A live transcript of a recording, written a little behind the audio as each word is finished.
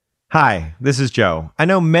Hi, this is Joe. I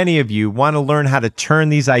know many of you want to learn how to turn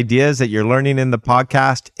these ideas that you're learning in the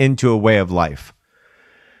podcast into a way of life.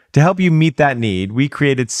 To help you meet that need, we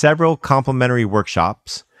created several complimentary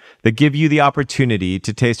workshops that give you the opportunity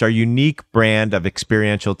to taste our unique brand of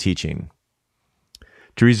experiential teaching.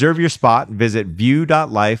 To reserve your spot, visit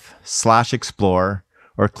view.life/explore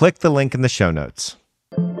or click the link in the show notes.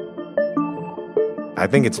 I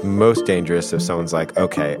think it's most dangerous if someone's like,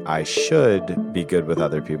 okay, I should be good with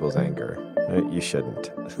other people's anger. You shouldn't.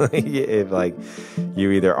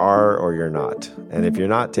 You either are or you're not. And if you're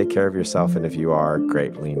not, take care of yourself. And if you are,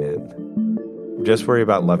 great, lean in. Just worry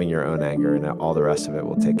about loving your own anger, and all the rest of it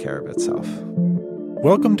will take care of itself.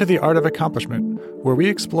 Welcome to The Art of Accomplishment, where we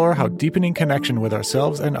explore how deepening connection with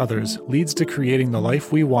ourselves and others leads to creating the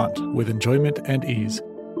life we want with enjoyment and ease.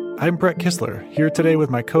 I'm Brett Kistler, here today with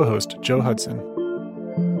my co-host, Joe Hudson.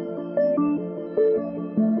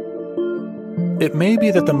 It may be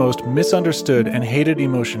that the most misunderstood and hated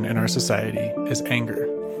emotion in our society is anger.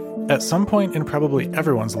 At some point in probably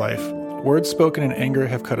everyone's life, words spoken in anger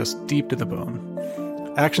have cut us deep to the bone.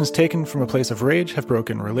 Actions taken from a place of rage have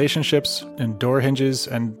broken relationships and door hinges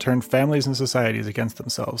and turned families and societies against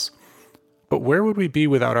themselves. But where would we be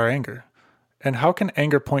without our anger? And how can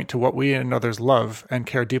anger point to what we and others love and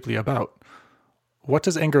care deeply about? What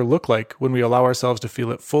does anger look like when we allow ourselves to feel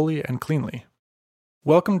it fully and cleanly?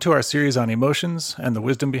 Welcome to our series on emotions and the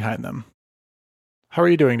wisdom behind them. How are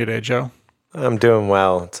you doing today, Joe? I'm doing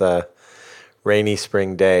well. It's a rainy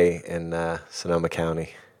spring day in Sonoma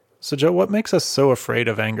County. So, Joe, what makes us so afraid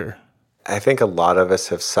of anger? I think a lot of us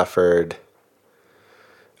have suffered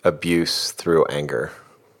abuse through anger,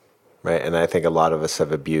 right? And I think a lot of us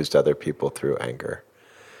have abused other people through anger.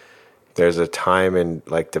 There's a time in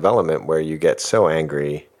development where you get so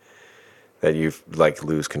angry that you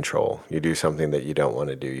lose control. You do something that you don't want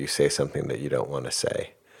to do. You say something that you don't want to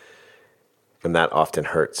say. And that often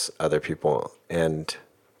hurts other people. And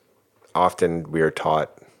often we are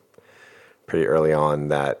taught pretty early on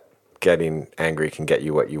that getting angry can get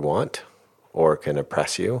you what you want or can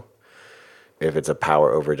oppress you. If it's a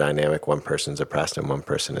power over dynamic, one person's oppressed and one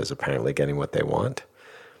person is apparently getting what they want.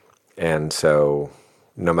 And so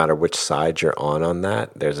no matter which side you're on that,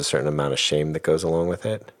 there's a certain amount of shame that goes along with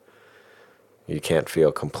it. You can't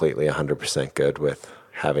feel completely 100% good with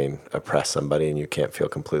having oppressed somebody, and you can't feel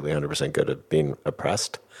completely 100% good at being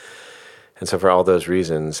oppressed. And so for all those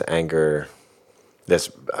reasons, anger, this,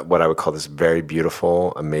 what I would call this very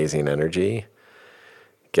beautiful, amazing energy,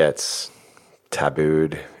 gets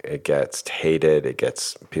tabooed, it gets hated,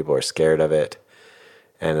 people are scared of it,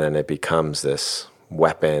 and then it becomes this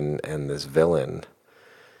weapon and this villain.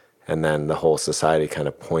 And then the whole society kind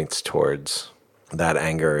of points towards that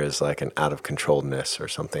anger is like an out of controlledness or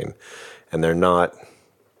something. And they're not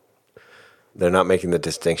making the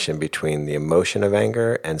distinction between the emotion of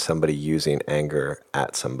anger and somebody using anger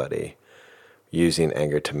at somebody, using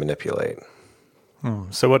anger to manipulate.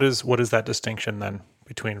 So what is that distinction then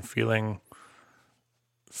between feeling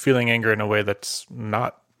anger in a way that's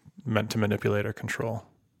not meant to manipulate or control?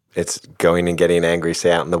 It's going and getting angry,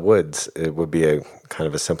 say, out in the woods. It would be a kind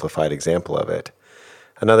of a simplified example of it.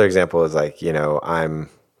 Another example is I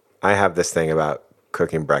have this thing about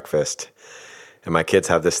cooking breakfast, and my kids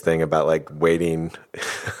have this thing about waiting,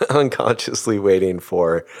 unconsciously waiting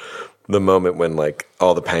for the moment when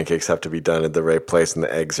all the pancakes have to be done at the right place and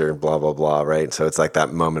the eggs are blah, blah, blah, right? So it's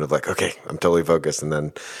that moment of okay, I'm totally focused. And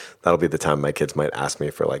then that'll be the time my kids might ask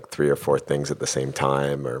me for 3 or 4 things at the same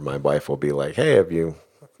time. Or my wife will be like, hey, have you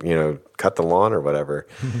cut the lawn or whatever?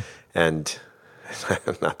 And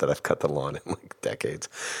not that I've cut the lawn in decades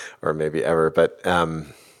or maybe ever, but,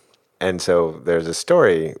 and so there's a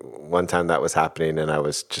story one time that was happening and I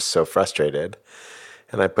was just so frustrated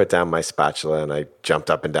and I put down my spatula and I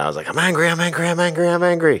jumped up and down. I was like, I'm angry.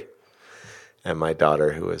 And my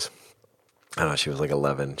daughter, who was, I don't know, she was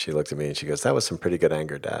 11. She looked at me and she goes, that was some pretty good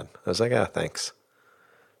anger, Dad. I was like, yeah, thanks.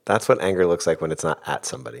 That's what anger looks like when it's not at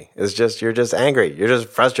somebody. It's just, you're just angry. You're just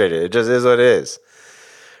frustrated. It just is what it is.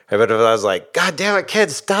 But if I was like, God damn it,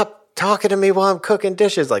 kids, stop talking to me while I'm cooking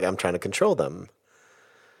dishes. I'm trying to control them.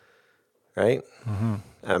 Right? Mm-hmm.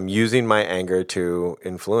 I'm using my anger to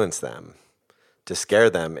influence them, to scare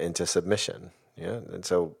them into submission. Yeah. And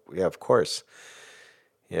so, yeah, of course,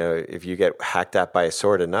 if you get hacked at by a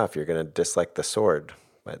sword enough, you're going to dislike the sword.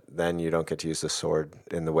 But then you don't get to use the sword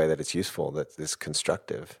in the way that it's useful, that is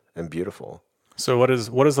constructive and beautiful. So what is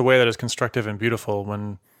the way that is constructive and beautiful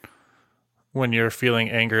when you're feeling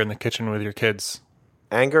anger in the kitchen with your kids?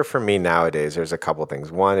 Anger for me nowadays, there's a couple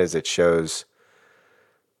things. One is it shows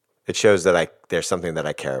that there's something that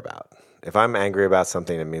I care about. If I'm angry about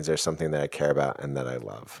something, it means there's something that I care about and that I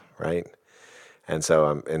love, right? And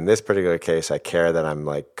so in this particular case, I care that I'm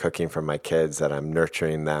like cooking for my kids, that I'm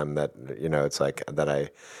nurturing them, that, it's like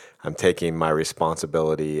that I'm taking my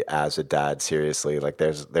responsibility as a dad seriously. Like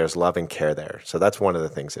there's love and care there. So that's one of the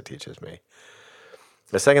things it teaches me.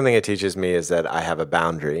 The second thing it teaches me is that I have a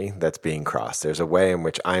boundary that's being crossed. There's a way in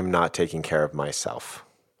which I'm not taking care of myself,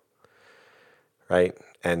 right?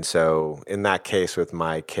 And so in that case with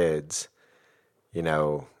my kids,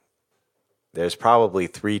 there's probably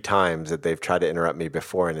 3 times that they've tried to interrupt me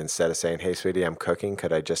before, and instead of saying, "Hey, sweetie, I'm cooking.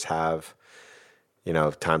 Could I just have,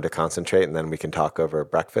 time to concentrate and then we can talk over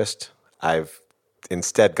breakfast?" I've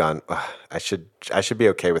instead gone, I should be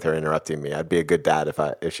okay with her interrupting me. I'd be a good dad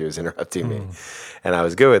if she was interrupting me. And I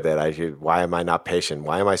was good with it. Why am I not patient?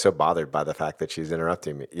 Why am I so bothered by the fact that she's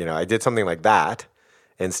interrupting me? I did something like that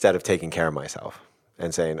instead of taking care of myself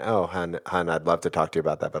and saying, "Oh, hun, I'd love to talk to you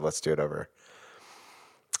about that, but let's do it over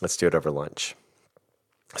lunch."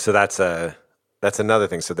 So that's another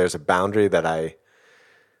thing. So there's a boundary that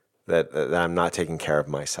I'm not taking care of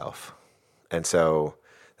myself. And so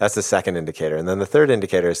that's the second indicator. And then the third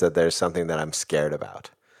indicator is that there's something that I'm scared about.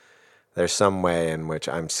 There's some way in which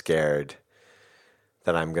I'm scared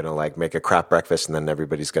that I'm going to like make a crap breakfast and then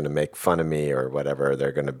everybody's going to make fun of me or whatever.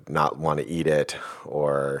 They're going to not want to eat it,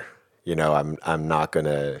 or, I'm not going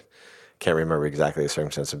to, can't remember exactly the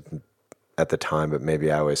circumstance at the time, but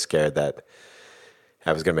maybe I was scared that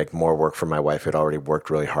I was going to make more work for my wife who'd already worked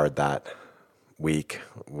really hard that week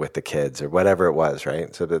with the kids or whatever it was,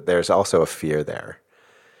 right? So that there's also a fear there.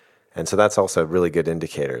 And so that's also a really good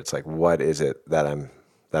indicator. It's like, what is it that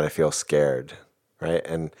I feel scared, right?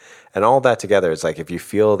 And all that together is like, if you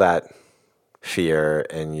feel that fear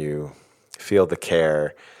and you feel the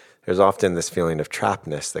care, there's often this feeling of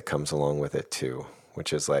trappedness that comes along with it too,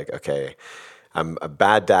 which is like, okay, I'm a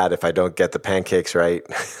bad dad if I don't get the pancakes right,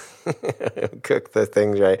 cook the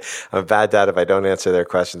things right. I'm a bad dad if I don't answer their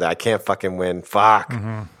questions. I can't fucking win. Fuck.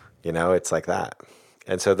 Mm-hmm. It's like that.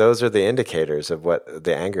 And so those are the indicators of what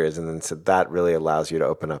the anger is. And then so that really allows you to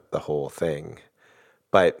open up the whole thing.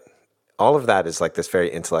 But all of that is like this very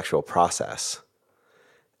intellectual process.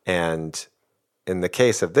 And in the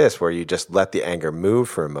case of this, where you just let the anger move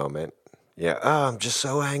for a moment, I'm just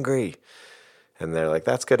so angry. And they're like,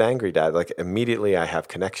 "That's good, angry dad." Like immediately I have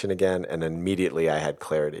connection again, and immediately I had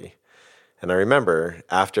clarity. And I remember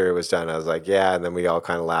after it was done, I was like, "Yeah." And then we all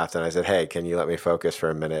kind of laughed, and I said, "Hey, can you let me focus for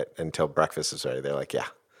a minute until breakfast is ready?" They're like, "Yeah."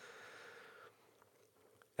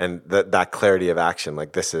 And that clarity of action,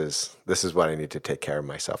 like this is what I need to take care of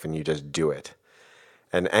myself, and you just do it.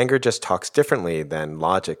 And anger just talks differently than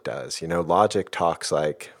logic does. Logic talks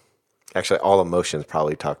like, actually all emotions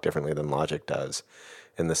probably talk differently than logic does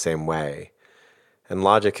in the same way. And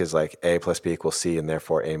logic is like A plus B equals C, and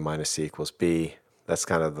therefore A minus C equals B. That's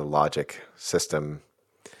kind of the logic system.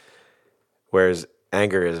 Whereas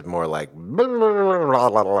anger is more like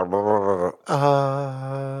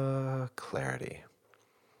clarity.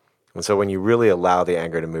 And so when you really allow the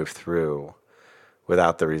anger to move through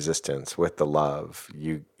without the resistance, with the love,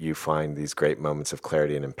 you find these great moments of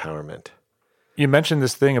clarity and empowerment. You mentioned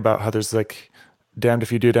this thing about how there's like damned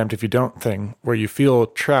if you do, damned if you don't thing, where you feel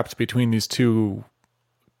trapped between these two.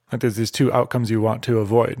 Like there's these two outcomes you want to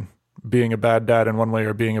avoid, being a bad dad in one way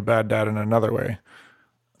or being a bad dad in another way.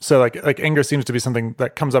 So like anger seems to be something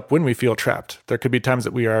that comes up when we feel trapped. There could be times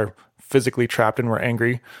that we are physically trapped and we're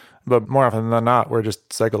angry, but more often than not, we're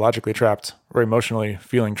just psychologically trapped or emotionally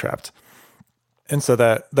feeling trapped. And so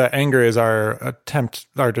that anger is our attempt,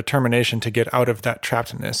 our determination to get out of that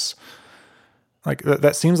trappedness. Like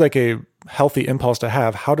that seems like a healthy impulse to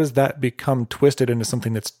have. How does that become twisted into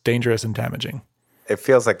something that's dangerous and damaging? It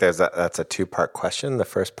feels like that's a 2-part question. The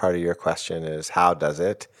first part of your question is how does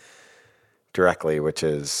it directly, which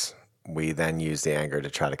is we then use the anger to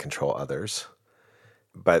try to control others.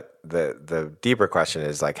 But the deeper question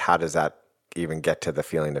is like, how does that even get to the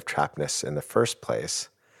feeling of trappedness in the first place?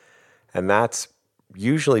 And that's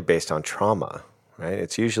usually based on trauma, right?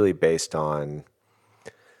 It's usually based on,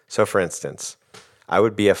 so for instance, I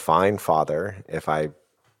would be a fine father if I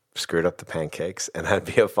screwed up the pancakes, and I'd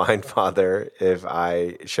be a fine father if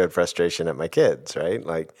I showed frustration at my kids, right?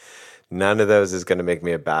 Like none of those is going to make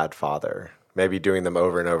me a bad father. Maybe doing them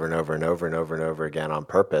over and over and over and over and over and over again on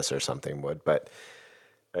purpose or something would, but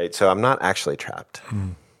right. So I'm not actually trapped.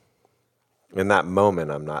 In that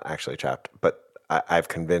moment, I'm not actually trapped, but I've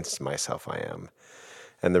convinced myself I am.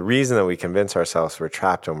 And the reason that we convince ourselves we're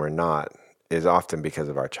trapped when we're not is often because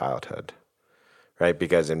of our childhood, right?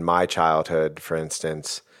 Because in my childhood, for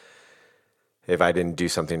instance, if I didn't do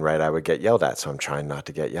something right, I would get yelled at. So I'm trying not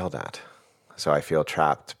to get yelled at. So I feel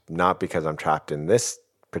trapped, not because I'm trapped in this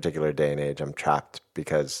particular day and age. I'm trapped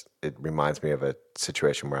because it reminds me of a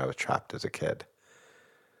situation where I was trapped as a kid.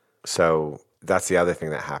 So that's the other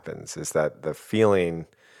thing that happens, is that the feeling,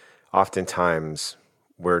 oftentimes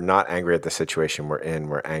we're not angry at the situation we're in.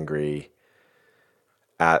 We're angry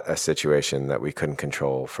at a situation that we couldn't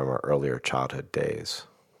control from our earlier childhood days.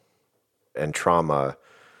 And trauma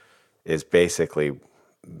is basically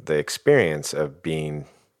the experience of being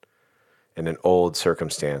in an old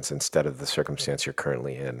circumstance instead of the circumstance you're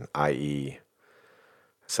currently in, i.e.,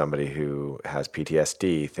 somebody who has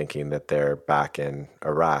PTSD thinking that they're back in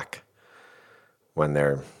Iraq when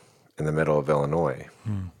they're in the middle of Illinois.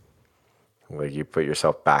 Like, you put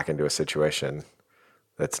yourself back into a situation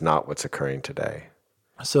that's not what's occurring today.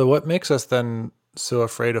 So what makes us then so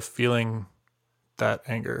afraid of feeling that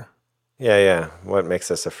anger? Yeah. What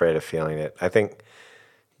makes us afraid of feeling it? I think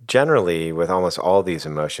generally with almost all these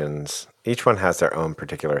emotions, each one has their own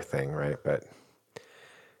particular thing, right? But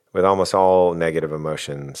with almost all negative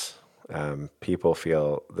emotions, people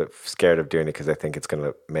feel scared of doing it because they think it's going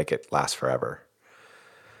to make it last forever.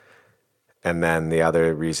 And then the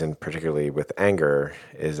other reason, particularly with anger,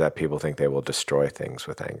 is that people think they will destroy things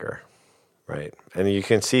with anger, right? And you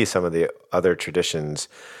can see some of the other traditions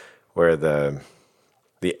where the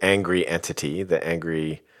angry entity, the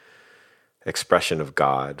angry expression of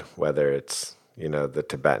God, whether it's, the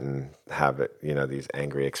Tibetan have it, these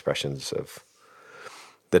angry expressions of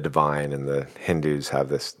the divine, and the Hindus have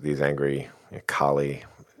these angry, Kali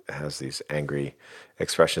has these angry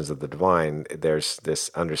expressions of the divine. There's this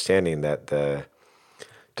understanding that the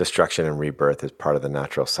destruction and rebirth is part of the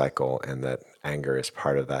natural cycle, and that anger is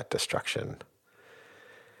part of that destruction.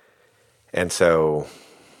 And so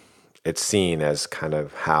it's seen as kind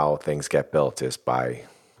of how things get built is by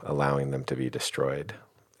allowing them to be destroyed,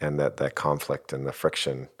 and that conflict and the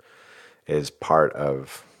friction is part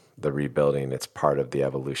of the rebuilding. It's part of the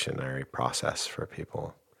evolutionary process for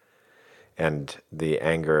people. And the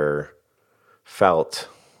anger felt,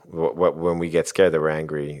 when we get scared that we're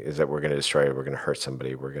angry, is that we're going to destroy it, we're going to hurt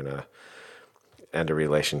somebody, we're going to end a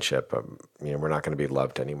relationship, we're not going to be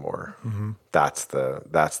loved anymore. Mm-hmm. That's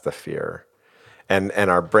the fear. And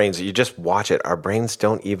our brains, you just watch it, our brains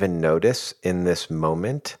don't even notice in this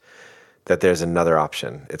moment that there's another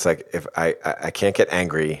option. It's like, if I can't get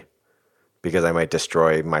angry because I might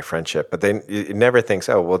destroy my friendship, but then it never thinks,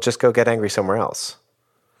 oh, well, just go get angry somewhere else.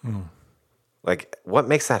 Mm. Like, what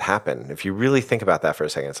makes that happen? If you really think about that for a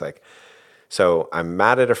second, it's like, so I'm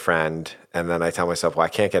mad at a friend, and then I tell myself, well, I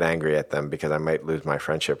can't get angry at them because I might lose my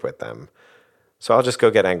friendship with them. So I'll just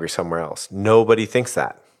go get angry somewhere else. Nobody thinks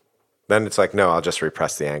that. Then it's like, no, I'll just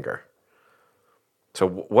repress the anger. So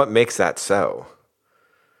what makes that so?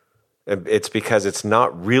 It's because it's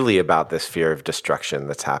not really about this fear of destruction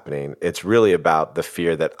that's happening. It's really about the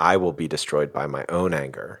fear that I will be destroyed by my own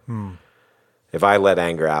anger. If I let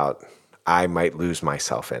anger out, I might lose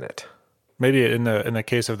myself in it. Maybe in the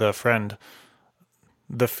case of the friend,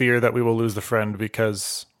 the fear that we will lose the friend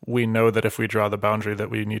because we know that if we draw the boundary that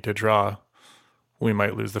we need to draw, we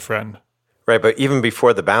might lose the friend. Right, but even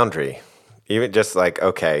before the boundary, even just like,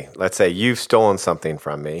 okay, let's say you've stolen something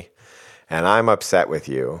from me and I'm upset with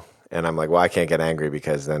you, and I'm like, well, I can't get angry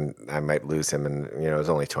because then I might lose him, and it was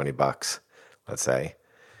only $20, let's say.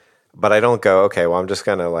 But I don't go, okay, well, I'm just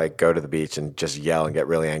going to go to the beach and just yell and get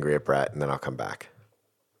really angry at Brett, and then I'll come back.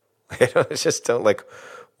 It's just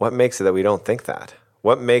what makes it that we don't think that?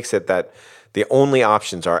 What makes it that the only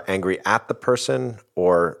options are angry at the person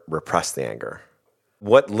or repress the anger?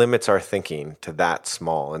 What limits our thinking to that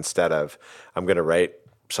small, instead of, I'm going to write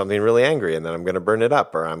something really angry and then I'm going to burn it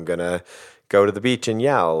up, or I'm going to go to the beach and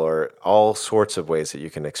yell, or all sorts of ways that you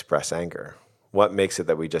can express anger? What makes it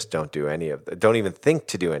that we just don't even think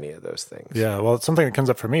to do any of those things? Yeah, well, something that comes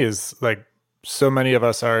up for me is so many of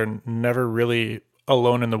us are never really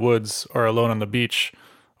alone in the woods or alone on the beach,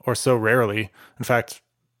 or so rarely. In fact,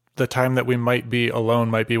 the time that we might be alone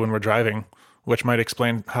might be when we're driving, which might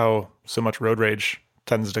explain how so much road rage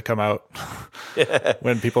tends to come out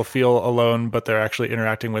when people feel alone, but they're actually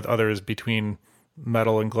interacting with others between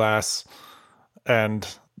metal and glass. And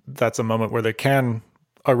that's a moment where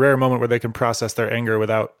a rare moment where they can process their anger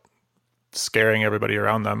without scaring everybody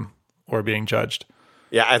around them or being judged.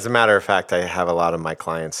 Yeah, as a matter of fact, I have a lot of my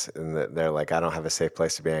clients, and they're like, I don't have a safe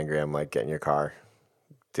place to be angry. I'm like, get in your car,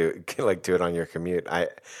 do it on your commute. I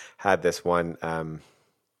had this one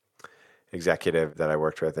executive that I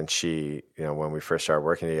worked with, and she, when we first started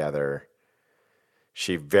working together,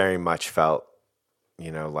 she very much felt,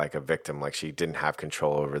 like a victim, like she didn't have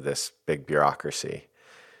control over this big bureaucracy.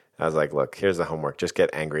 I was like, look, here's the homework. Just get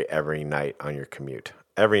angry every night on your commute.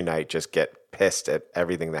 Every night, just get pissed at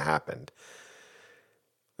everything that happened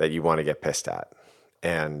that you want to get pissed at.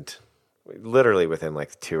 And literally within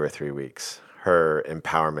like 2 or 3 weeks, her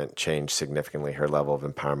empowerment changed significantly. Her level of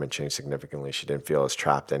empowerment changed significantly. She didn't feel as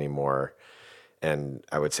trapped anymore. And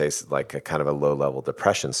I would say like a kind of a low level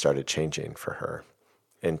depression started changing for her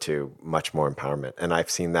into much more empowerment. And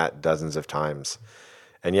I've seen that dozens of times.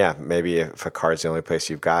 And yeah, maybe if a car is the only place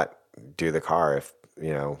you've got, do the car. If,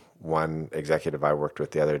 one executive I worked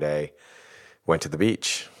with the other day went to the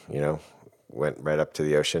beach, went right up to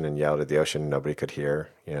the ocean and yelled at the ocean. Nobody could hear,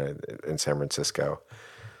 in San Francisco.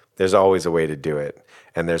 There's always a way to do it.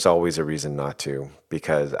 And there's always a reason not to,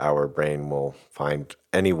 because our brain will find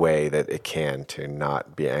any way that it can to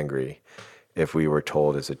not be angry. If we were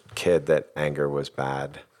told as a kid that anger was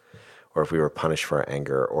bad, or if we were punished for our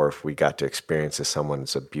anger, or if we got to experience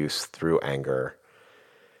someone's abuse through anger,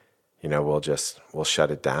 we'll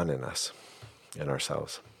shut it down in us, in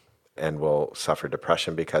ourselves. And we'll suffer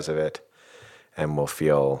depression because of it. And we'll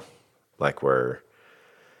feel like we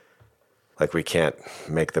can't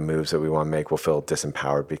make the moves that we want to make. We'll feel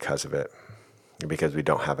disempowered because of it, because we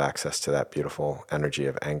don't have access to that beautiful energy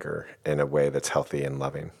of anger in a way that's healthy and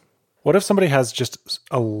loving. What if somebody has just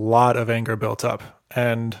a lot of anger built up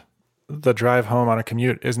and the drive home on a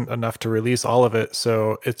commute isn't enough to release all of it,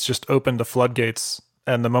 so it's just opened the floodgates,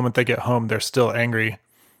 and the moment they get home, they're still angry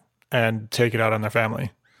and take it out on their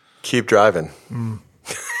family? Keep driving.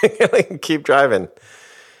 Keep driving.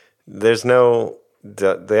 There's no...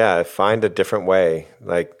 find a different way.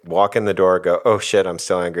 Like, walk in the door, go, oh shit, I'm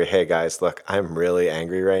still angry. Hey guys, look, I'm really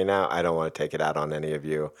angry right now. I don't want to take it out on any of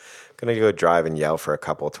you. I'm going to go drive and yell for a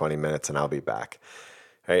couple, 20 minutes and I'll be back.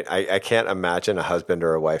 Right? I can't imagine a husband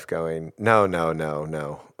or a wife going, no,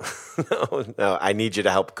 no, I need you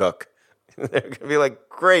to help cook. They're going to be like,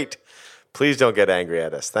 great, please don't get angry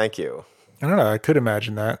at us. Thank you. I don't know. I could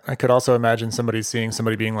imagine that. I could also imagine somebody seeing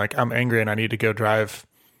somebody being like, I'm angry and I need to go drive,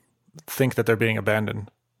 think that they're being abandoned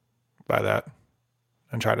by that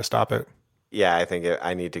and try to stop it. Yeah, I think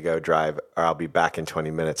I need to go drive or I'll be back in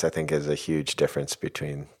 20 minutes, I think is a huge difference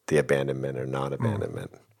between the abandonment or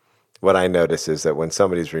non-abandonment. What I notice is that when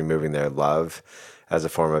somebody's removing their love as a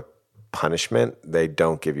form of punishment, they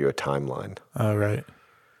don't give you a timeline. Oh, right.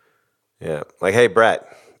 Yeah. Like, hey, Brett,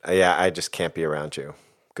 I just can't be around you.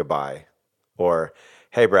 Goodbye. Or,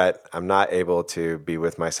 hey, Brett, I'm not able to be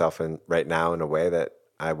with myself right now in a way that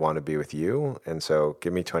I want to be with you. And so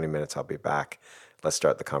give me 20 minutes. I'll be back. Let's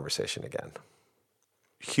start the conversation again.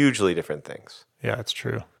 Hugely different things. Yeah, it's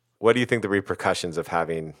true. What do you think the repercussions of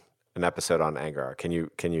having an episode on anger are? Can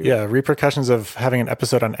you? Yeah, repercussions of having an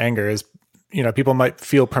episode on anger is, people might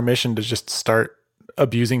feel permission to just start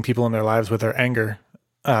abusing people in their lives with their anger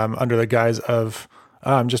under the guise of,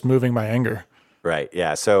 I'm just moving my anger. Right.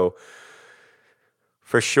 Yeah. So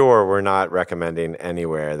for sure, we're not recommending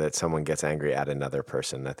anywhere that someone gets angry at another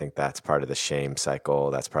person. I think that's part of the shame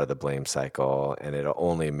cycle. That's part of the blame cycle. And it'll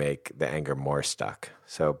only make the anger more stuck.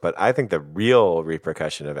 So, but I think the real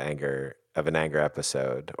repercussion of an anger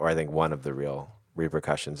episode, or I think one of the real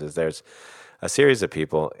repercussions is there's a series of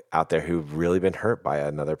people out there who've really been hurt by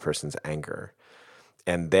another person's anger.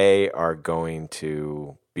 And they are going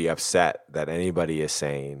to be upset that anybody is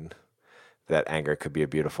saying that anger could be a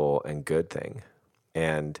beautiful and good thing.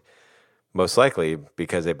 And most likely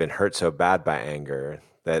because they've been hurt so bad by anger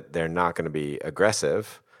that they're not going to be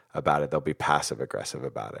aggressive about it. They'll be passive aggressive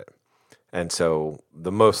about it. And so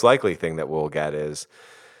the most likely thing that we'll get is,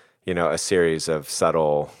 a series of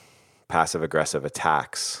subtle passive aggressive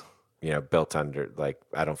attacks, built under like,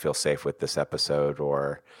 I don't feel safe with this episode,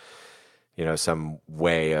 or, some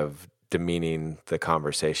way of demeaning the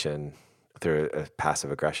conversation through a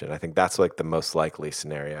passive aggression. I think that's like the most likely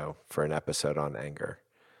scenario for an episode on anger.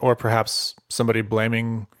 Or perhaps somebody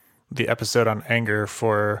blaming the episode on anger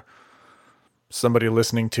for somebody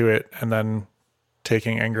listening to it and then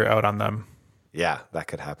taking anger out on them. Yeah, that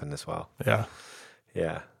could happen as well. Yeah.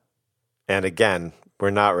 Yeah. And again, we're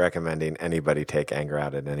not recommending anybody take anger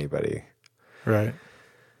out at anybody. Right.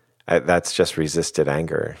 That's just resisted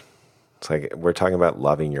anger. It's like we're talking about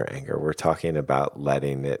loving your anger. We're talking about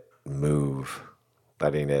letting it move,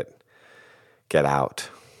 letting it get out.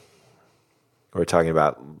 We're talking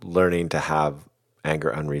about learning to have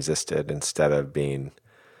anger unresisted instead of being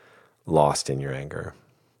lost in your anger.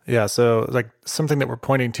 Yeah, so like something that we're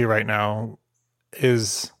pointing to right now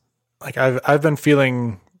is like I've been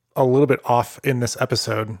feeling a little bit off in this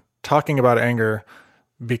episode talking about anger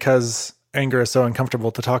because anger is so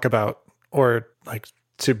uncomfortable to talk about or like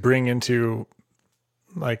to bring into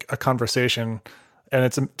like a conversation And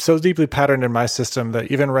it's so deeply patterned in my system that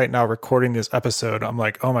even right now recording this episode, I'm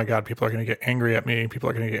like, oh my God, people are going to get angry at me. People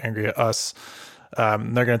are going to get angry at us. They're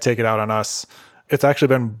going to take it out on us. It's actually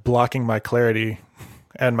been blocking my clarity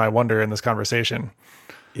and my wonder in this conversation.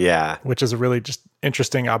 Yeah. Which is a really just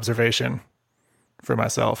interesting observation for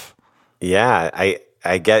myself. Yeah.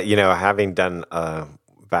 I get, having done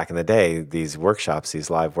back in the day, these workshops, these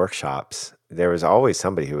live workshops, there was always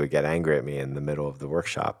somebody who would get angry at me in the middle of the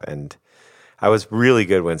workshop. And I was really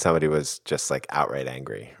good when somebody was just like outright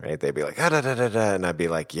angry, right? They'd be like, ah, da, da, da, da. And I'd be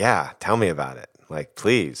like, yeah, tell me about it. Like,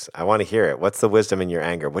 please, I want to hear it. What's the wisdom in your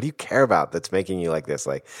anger? What do you care about that's making you like this?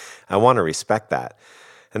 Like, I want to respect that.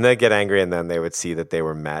 And they'd get angry, and then they would see that they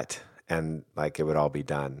were met and like it would all be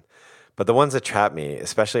done. But the ones that trapped me,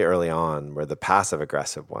 especially early on, were the passive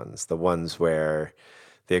aggressive ones, the ones where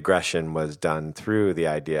the aggression was done through the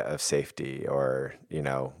idea of safety, or,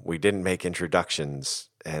 we didn't make introductions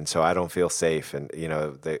and so I don't feel safe. And,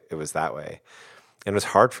 it was that way. And it was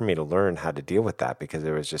hard for me to learn how to deal with that because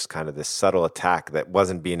there was just kind of this subtle attack that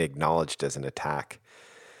wasn't being acknowledged as an attack.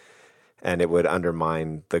 And it would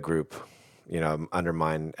undermine the group,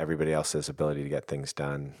 undermine everybody else's ability to get things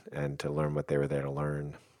done and to learn what they were there to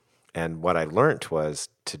learn. And what I learned was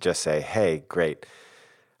to just say, hey, great.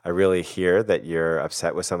 I really hear that you're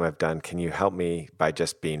upset with something I've done. Can you help me by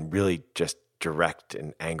just being really just direct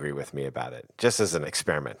and angry with me about it, just as an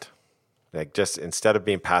experiment? Like, just instead of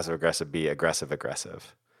being passive aggressive, be aggressive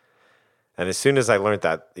aggressive. And as soon as I learned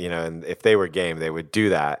that, and if they were game, they would do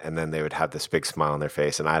that, and then they would have this big smile on their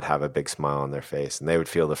face, and I'd have a big smile on their face, and they would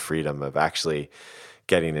feel the freedom of actually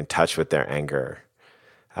getting in touch with their anger.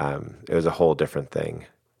 It was a whole different thing.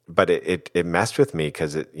 But it messed with me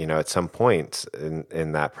because at some point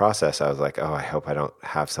in that process, I was like, oh, I hope I don't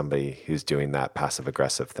have somebody who's doing that passive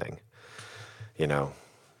aggressive thing.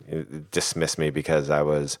 Dismiss me because I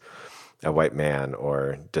was a white man,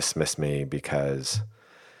 or dismiss me because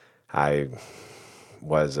I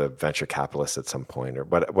was a venture capitalist at some point, or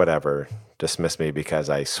whatever. Dismiss me because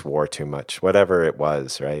I swore too much, whatever it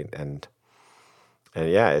was, right? And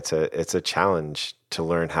yeah, it's a challenge to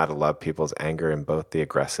learn how to love people's anger in both the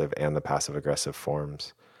aggressive and the passive aggressive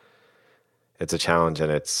forms. It's a challenge,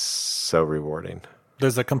 and it's so rewarding.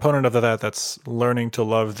 There's a component of that's learning to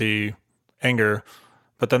love the anger,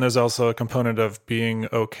 but then there's also a component of being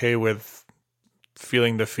okay with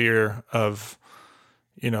feeling the fear of,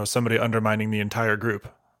 somebody undermining the entire group.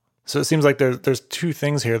 So it seems like there's two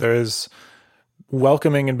things here. There is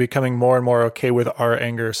welcoming and becoming more and more okay with our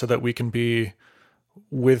anger so that we can be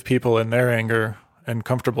with people in their anger and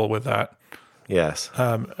comfortable with that. Yes.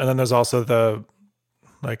 And then there's also the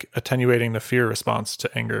attenuating the fear response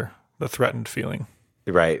to anger, the threatened feeling.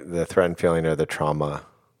 Right. The threatened feeling or the trauma.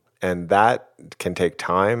 And that can take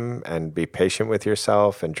time, and be patient with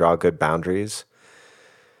yourself and draw good boundaries.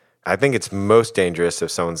 I think it's most dangerous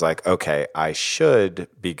if someone's like, okay, I should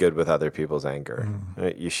be good with other people's anger.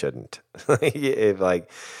 You shouldn't.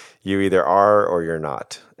 You either are or you're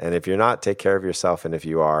not. And if you're not, take care of yourself. And if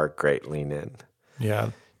you are, great, lean in.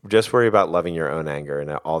 Yeah. Just worry about loving your own anger,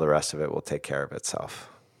 and all the rest of it will take care of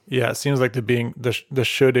itself. Yeah, it seems like the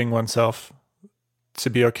shoulding oneself to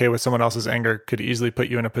be okay with someone else's anger could easily put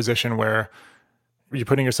you in a position where you're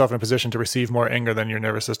putting yourself in a position to receive more anger than your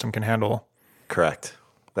nervous system can handle. Correct.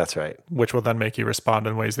 That's right. Which will then make you respond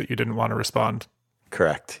in ways that you didn't want to respond.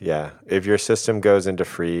 Correct. Yeah. If your system goes into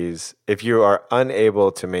freeze, if you are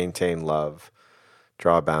unable to maintain love,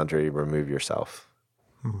 draw a boundary, remove yourself,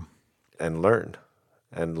 and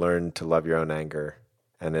learn to love your own anger,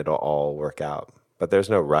 and it'll all work out. But there's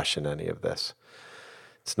no rush in any of this.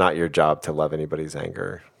 It's not your job to love anybody's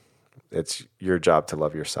anger. It's your job to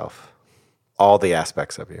love yourself, all the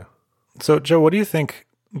aspects of you. So, Joe, what do you think,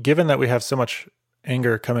 given that we have so much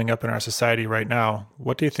anger coming up in our society right now,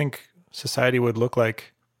 what do you think society would look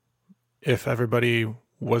like if everybody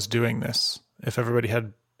was doing this? If everybody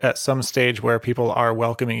had at some stage where people are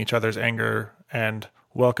welcoming each other's anger and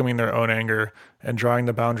welcoming their own anger and drawing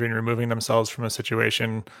the boundary and removing themselves from a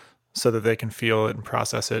situation so that they can feel it and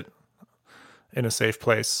process it in a safe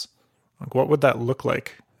place. What would that look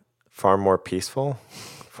like? Far more peaceful,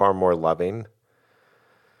 far more loving.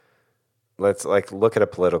 Let's look at a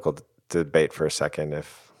political debate for a second.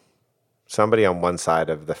 If somebody on one side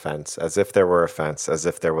of the fence, as if there were a fence, as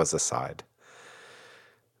if there was a side,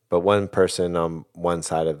 but one person on one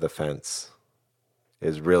side of the fence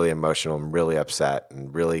is really emotional and really upset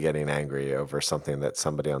and really getting angry over something that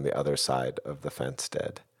somebody on the other side of the fence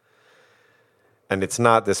did. And it's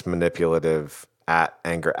not this manipulative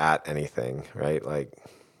anger at anything, right?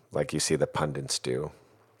 Like you see the pundits do.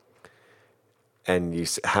 And you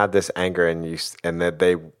had this anger, and that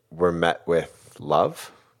they were met with with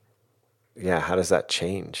love, yeah, how does that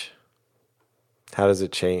change? How does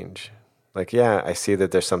it change? Like, yeah, I see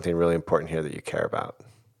that there's something really important here that you care about.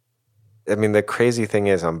 I mean, the crazy thing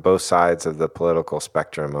is on both sides of the political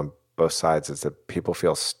spectrum, on both sides, is that people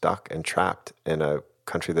feel stuck and trapped in a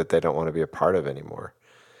country that they don't want to be a part of anymore.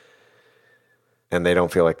 And they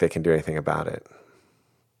don't feel like they can do anything about it.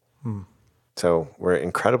 So we're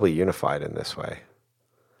incredibly unified in this way.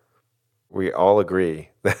 We all agree.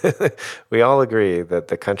 We all agree that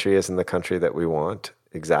the country isn't the country that we want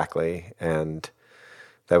exactly, and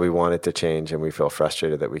that we want it to change, and we feel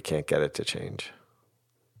frustrated that we can't get it to change.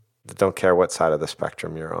 Don't care what side of the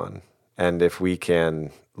spectrum you're on. And if we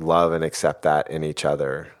can love and accept that in each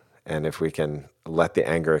other, and if we can let the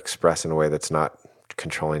anger express in a way that's not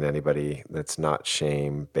controlling anybody, that's not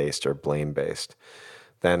shame-based or blame-based,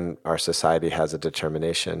 then our society has a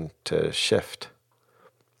determination to shift.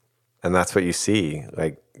 And that's what you see.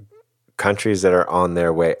 Like, countries that are on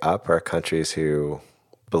their way up are countries who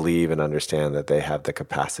believe and understand that they have the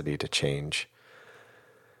capacity to change,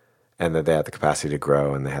 and that they have the capacity to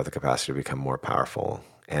grow, and they have the capacity to become more powerful.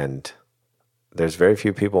 And there's very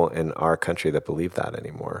few people in our country that believe that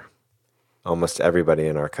anymore. Almost everybody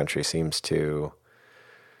in our country seems to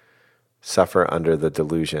suffer under the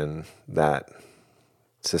delusion that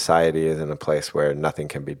society is in a place where nothing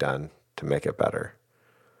can be done to make it better.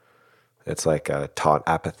 It's like a taught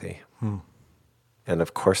apathy. And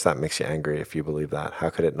of course that makes you angry if you believe that.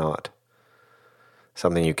 How could it not?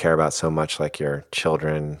 Something you care about so much, like your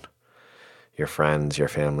children, your friends, your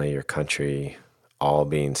family, your country, all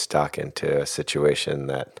being stuck into a situation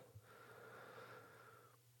that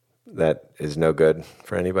is no good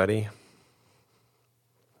for anybody.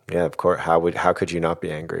 Yeah, of course. How could you not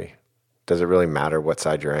be angry? Does it really matter what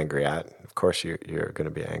side you're angry at? Of course you're going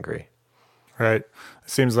to be angry. Right. It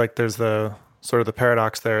seems like there's the sort of the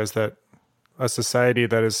paradox there is that a society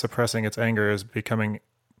that is suppressing its anger is becoming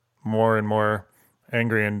more and more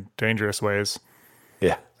angry in dangerous ways.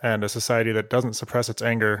 Yeah. And a society that doesn't suppress its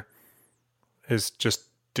anger is just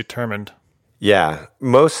determined. Yeah.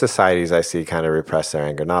 Most societies I see kind of repress their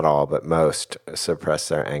anger. Not all, but most suppress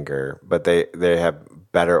their anger. But they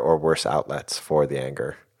have better or worse outlets for the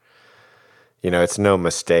anger. You know, it's no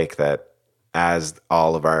mistake that as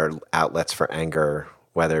all of our outlets for anger,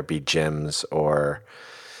 whether it be gyms or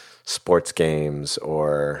sports games,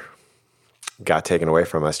 or got taken away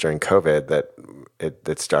from us during COVID, that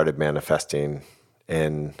it started manifesting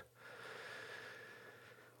in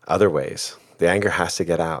other ways. The anger has to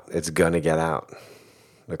get out. It's going to get out.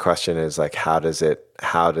 The question is, like, how does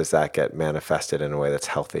that get manifested in a way that's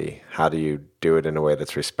healthy? How do you do it in a way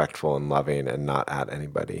that's respectful and loving and not at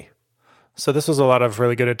anybody? So this was a lot of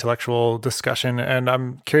really good intellectual discussion, and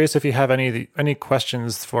I'm curious if you have any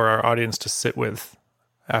questions for our audience to sit with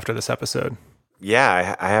after this episode.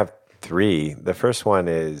 Yeah, I have 3. The first one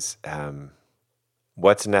is,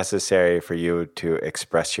 what's necessary for you to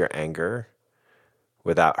express your anger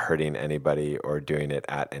without hurting anybody or doing it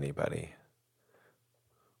at anybody?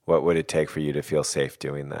 What would it take for you to feel safe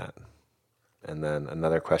doing that? And then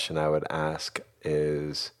another question I would ask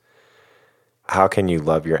is, how can you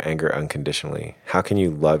love your anger unconditionally? How can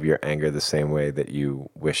you love your anger the same way that you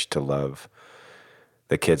wish to love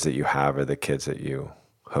the kids that you have or the kids that you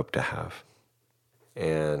hope to have?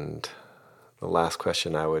 And the last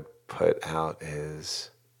question I would put out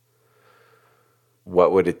is,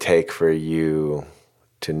 what would it take for you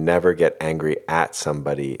to never get angry at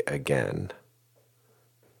somebody again,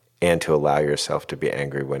 and to allow yourself to be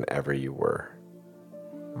angry whenever you were?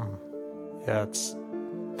 Yeah,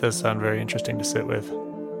 does sound very interesting to sit with.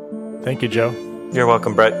 Thank you, Joe. You're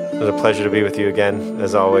welcome, Brett. It was a pleasure to be with you again,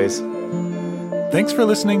 as always. Thanks for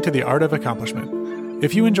listening to The Art of Accomplishment.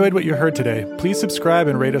 If you enjoyed what you heard today, please subscribe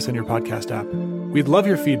and rate us in your podcast app. We'd love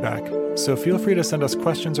your feedback, so feel free to send us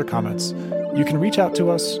questions or comments. You can reach out to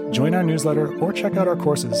us, join our newsletter, or check out our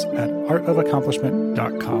courses at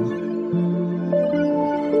artofaccomplishment.com.